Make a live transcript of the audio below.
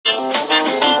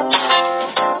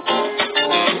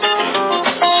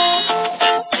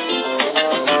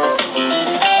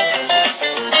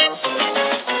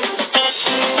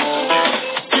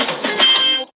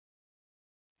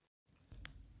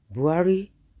Buhari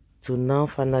to now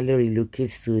finally relocate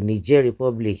to Niger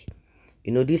Republic.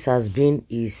 This has been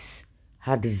his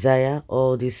heart desire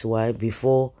all this while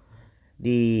before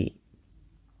the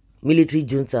military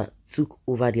junta took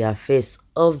over the affairs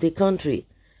of the country.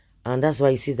 And that's why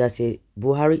you see that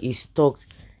Buhari is stuck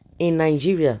in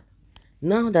Nigeria.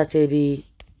 Now that the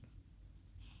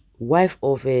wife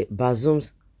of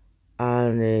Bazoum'S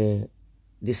and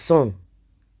the son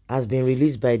has been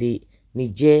released by the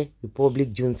Niger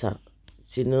Republic junta,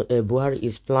 Buhari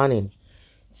is planning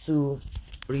to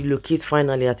relocate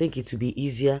finally. I think it will be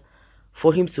easier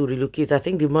for him to relocate. I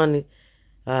think the man,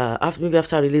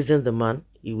 after releasing the man,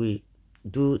 he will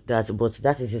do that. But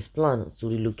that is his plan, to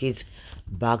relocate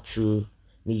back to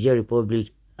Niger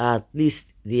Republic. At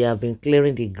least they have been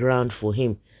clearing the ground for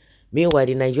him. Meanwhile,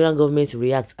 the Nigerian government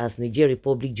reacts as Niger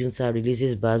Republic junta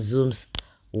releases Bazoum'S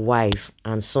wife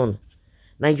and son.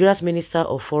 Nigeria's Minister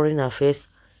of Foreign Affairs,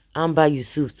 Amba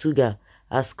Yusuf Tuga,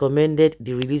 has commended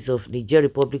the release of Niger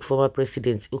Republic former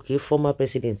president, former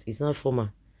president, it's not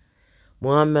former,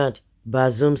 Mohammed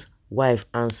Bazoum'S wife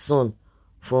and son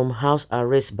from house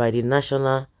arrest by the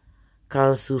National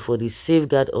Council for the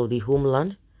Safeguard of the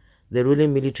Homeland, the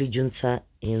ruling military junta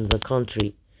in the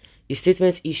country. A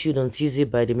statement issued on Tuesday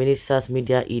by the minister's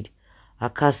media aide,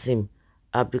 Akasim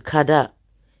Abdulkader,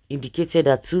 indicated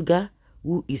that Tuga,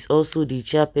 who is also the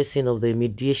chairperson of the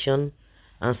Mediation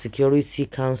and Security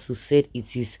Council, said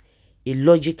it is a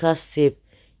logical step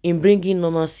in bringing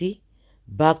normalcy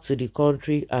back to the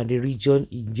country and the region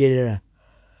in general.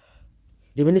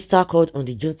 The minister called on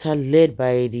the junta led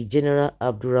by the General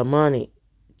Abdurrahmani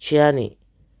Chiani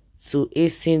to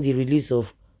hasten the release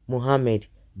of Mohammed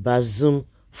Bazoum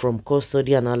from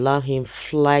custody and allow him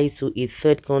fly to a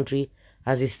third country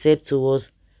as a step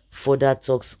towards further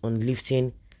talks on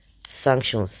lifting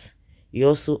sanctions. He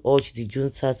also urged the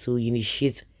junta to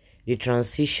initiate the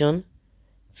transition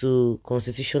to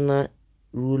constitutional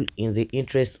rule in the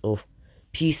interest of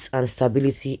peace and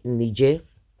stability in Niger,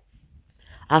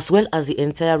 as well as the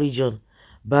entire region.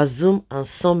 Bazoum and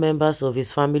some members of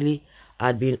his family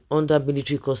had been under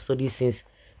military custody since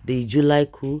the July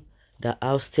coup that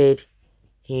ousted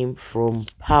him from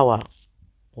power.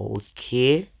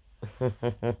 Okay.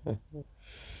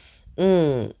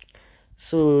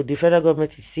 So the federal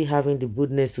government is still having the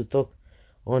boldness to talk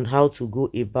on how to go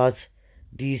about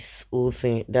this whole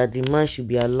thing, that the man should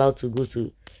be allowed to go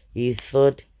to a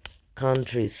third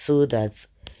country so that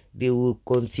they will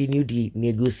continue the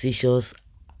negotiations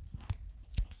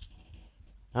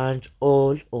and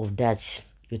all of that.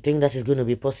 You think that is going to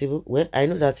be possible? Well, I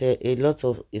know that a lot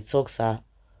of talks are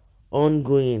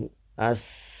ongoing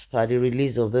as per the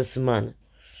release of this man,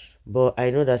 but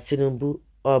I know that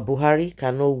Buhari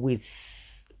cannot wait.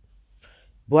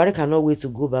 Buhari cannot wait to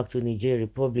go back to Niger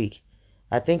Republic.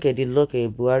 I think the luck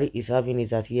Buhari is having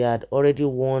is that he had already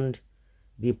warned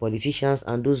the politicians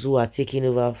and those who are taking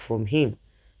over from him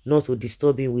not to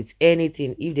disturb him with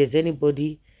anything. If there's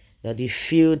anybody that they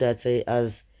feel that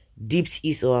has dipped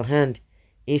his or her hand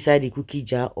inside the cookie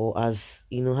jar, or has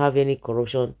have any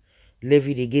corruption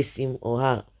levied against him or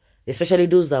her, especially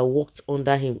those that worked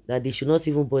under him, that they should not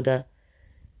even bother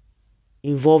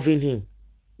involving him.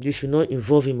 They should not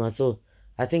involve him at all.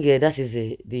 I think that is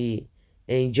the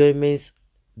enjoyments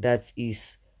that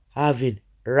is having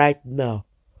right now.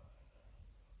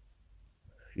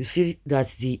 You see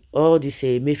that all this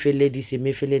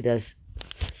Emefiele that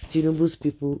Tinubu's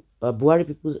people, Buhari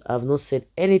people have not said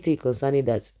anything concerning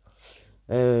that.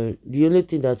 The only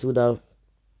thing that would have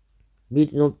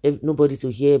made nobody to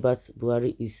hear about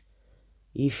Buhari is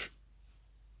if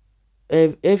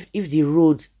the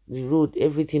road,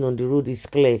 everything on the road is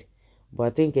cleared. But I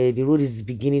think the road is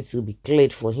beginning to be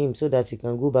cleared for him so that he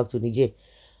can go back to Niger.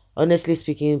 Honestly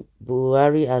speaking,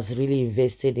 Buhari has really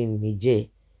invested in Niger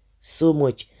so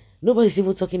much. Nobody's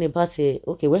even talking about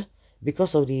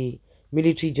because of the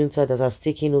military junta that has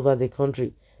taken over the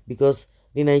country, because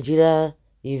the Nigeria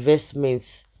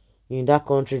investments in that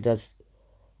country that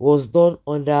was done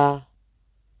under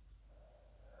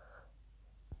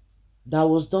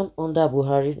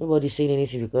Buhari. Nobody's saying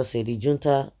anything because the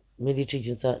military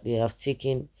junta, they have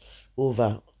taken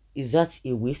over. Is that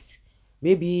a waste?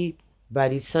 Maybe by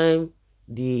the time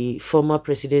the former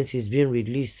president is being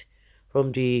released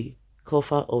from the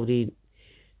cover of the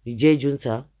Niger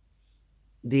junta,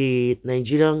 the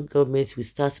Nigerian government will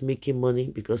start making money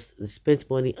because they spent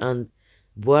money, and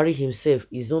Buhari himself,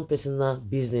 his own personal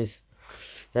business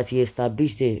that he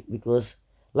established there, because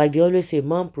like they always say,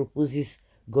 man proposes,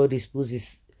 God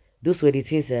disposes. Those were the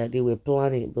things that they were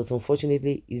planning, but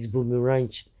unfortunately it's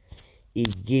boomeranged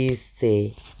against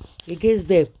them.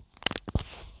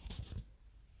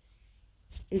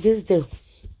 against them.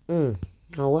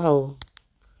 Oh, wow.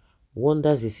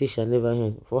 Wonders they say shall never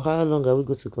end. For how long are we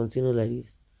going to continue like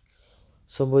this?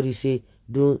 Somebody say,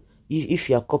 don't, if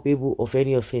you are culpable of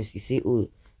any offense, you say, oh,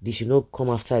 they should not come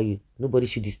after you. Nobody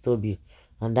should disturb you.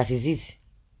 And that is it.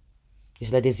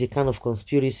 It's like there's a kind of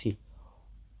conspiracy.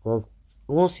 Well,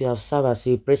 once you have served as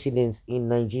a president in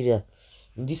Nigeria,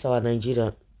 in this our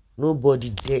Nigeria, nobody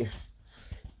dares,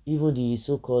 even the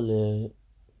so-called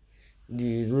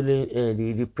the ruling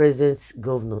the president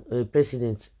governor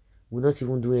president will not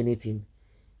even do anything.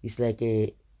 It's like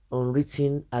a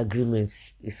unwritten agreement.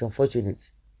 It's unfortunate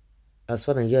as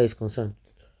far as Nigeria is concerned.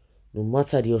 No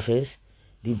matter the offense,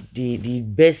 the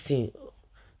best thing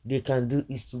they can do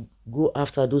is to go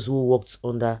after those who worked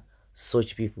under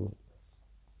such people.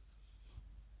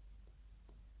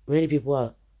 Many people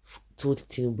are told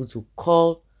Tinubu to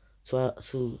call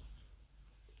to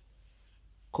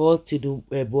the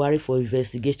Buhari for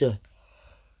investigation.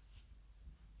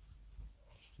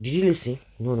 Did you listen?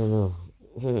 No, no, no.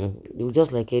 They were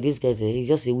just like, hey, this guy's it's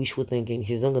just a wishful thinking.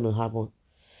 It's not gonna happen.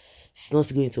 It's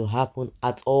not going to happen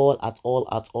at all, at all,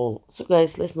 at all. So,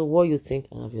 guys, let's know what you think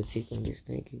and have your take on this.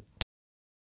 Thank you.